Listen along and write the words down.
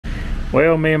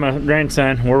Well, me and my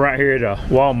grandson, we're right here at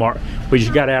Walmart. We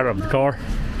just got out of the car.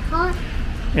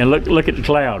 And look at the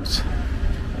clouds.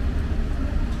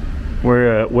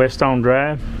 We're at Weststone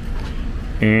Drive.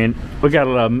 And we got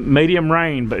a medium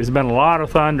rain, but it's been a lot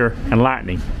of thunder and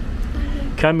lightning.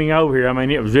 Coming over here, I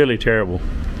mean, it was really terrible.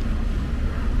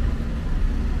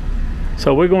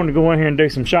 So we're going to go in here and do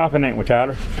some shopping, ain't we,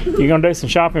 Tyler? You gonna do some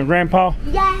shopping, Grandpa?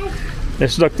 Yes.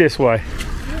 Let's look this way.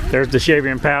 There's the Chevy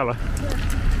Impala.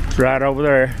 It's right over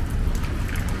there.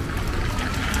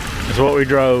 That's what we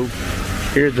drove.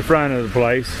 Here's the front of the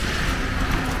place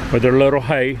with their little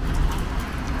hay.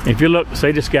 If you look,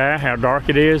 see the sky, how dark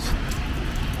it is?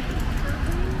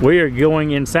 We are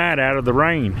going inside out of the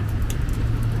rain.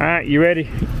 All right, you ready,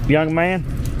 young man?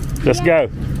 Let's go.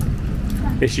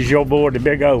 This is your boy, the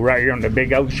Big O, right here on the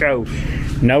Big O Show.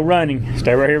 No running.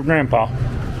 Stay right here with Grandpa.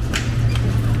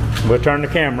 We'll turn the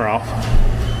camera off.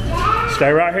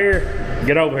 Stay right here.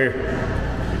 Get over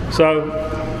here. So,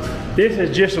 this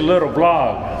is just a little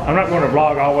vlog. I'm not going to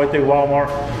vlog all the way through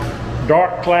Walmart.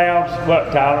 Dark clouds.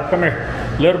 What, Tyler? Come here.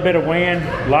 A little bit of wind,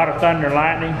 a lot of thunder and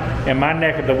lightning in my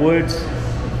neck of the woods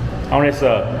on this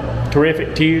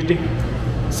terrific Tuesday,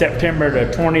 September the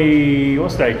 20,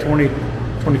 what's the day?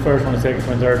 21st, 22nd,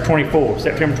 23rd, 24th,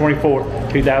 September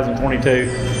 24th, 2022.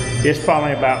 It's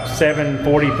probably about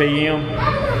 7:40 p.m.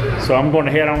 So I'm going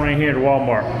to head on in here to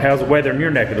Walmart. How's the weather in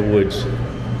your neck of the woods?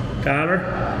 Tyler,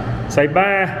 say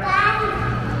bye.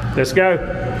 Bye. Let's go.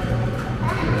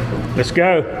 Let's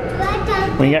go.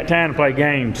 We ain't got time to play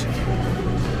games.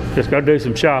 Just go do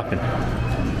some shopping.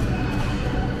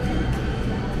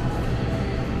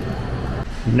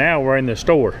 Now we're in the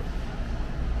store.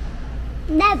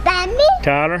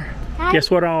 Tyler, guess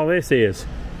what all this is?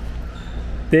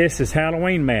 This is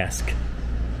Halloween mask.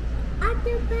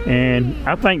 And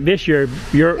I think this year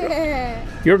your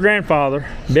grandfather,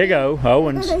 Big O,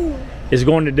 Owens, is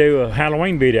going to do a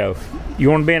Halloween video. You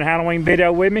want to be in a Halloween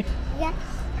video with me? Yes.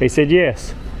 He said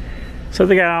yes. So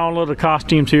they got all little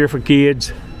costumes here for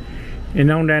kids. And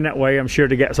on down that way, I'm sure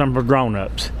they got some for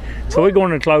grown-ups. So we're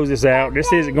going to close this out. This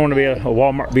isn't going to be a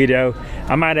Walmart video.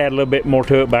 I might add a little bit more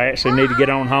to it, but I actually need to get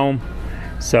on home.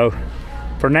 So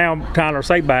for now, Tyler,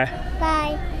 say bye.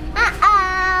 Bye.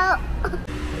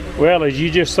 Well, as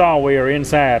you just saw, we are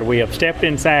inside. We have stepped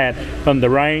inside from the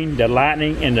rain, the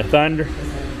lightning, and the thunder.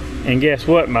 And guess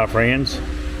what, my friends?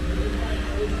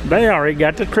 They already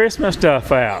got the Christmas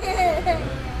stuff out.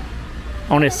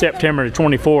 On this September the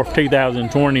 24th,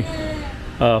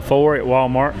 2024 at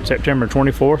Walmart, September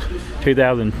 24th,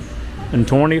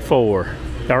 2024.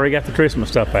 They already got the Christmas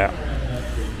stuff out.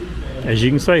 As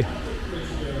you can see.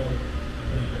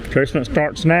 Christmas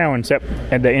starts now in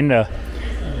the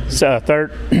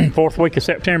fourth week of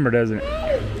September, doesn't it?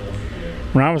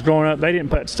 When I was growing up, they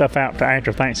didn't put stuff out till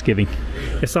after Thanksgiving.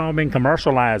 It's all been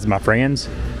commercialized, my friends.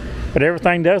 But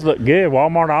everything does look good.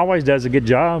 Walmart always does a good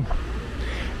job.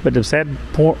 But the sad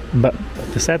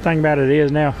thing about it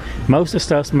is now, most of the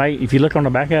stuff's made, if you look on the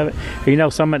back of it, you know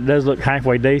some of it does look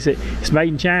halfway decent. It's made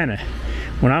in China.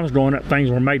 When I was growing up, things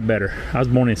were made better. I was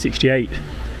born in '68.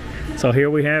 So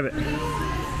here we have it.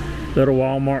 Little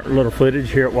Walmart, little footage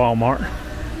here at Walmart.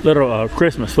 Little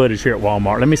Christmas footage here at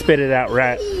Walmart. Let me spit it out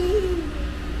right.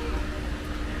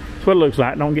 That's what it looks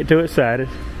like. Don't get too excited.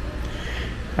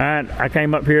 Alright, I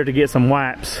came up here to get some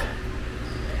wipes.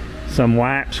 Some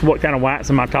wipes. What kind of wipes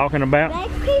am I talking about?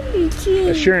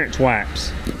 Assurance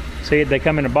wipes. See, they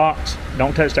come in a box.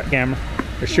 Don't touch that camera.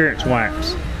 Assurance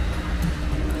wipes.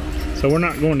 So we're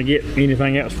not going to get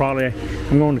anything else probably.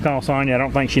 I'm going to call Sonia. I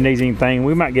don't think she needs anything.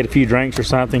 We might get a few drinks or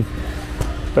something.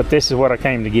 But this is what I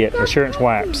came to get. Assurance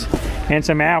wipes. And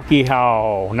some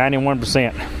alcohol.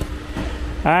 91%.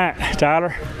 Alright,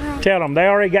 Tyler. Tell them. They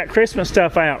already got Christmas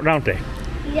stuff out, don't they?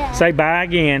 Yeah. Say bye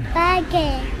again. Bye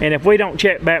again. And if we don't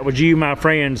check back with you, my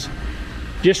friends,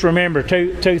 just remember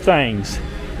two things.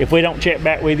 If we don't check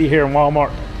back with you here in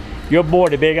Walmart, your boy,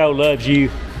 the Big O, loves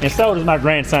you, and so does my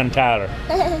grandson, Tyler.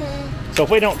 So if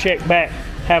we don't check back,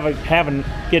 have a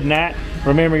good night.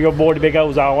 Remember, your boy, the Big O,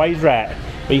 is always right.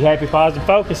 Be happy, positive,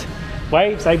 focus.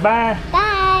 Wave, say bye.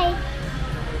 Bye.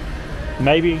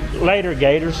 Maybe later,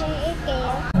 Gators.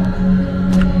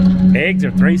 Eggs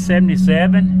are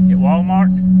 $3.77 at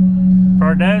Walmart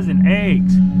for a dozen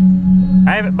eggs.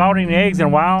 I haven't bought any eggs in a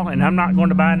while, and I'm not going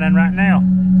to buy none right now.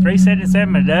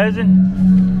 $3.77 a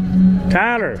dozen.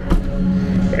 Tyler,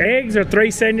 eggs are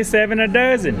 $3.77 a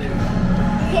dozen.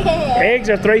 Eggs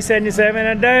are $3.77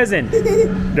 a dozen.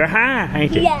 They're high,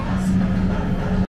 ain't they?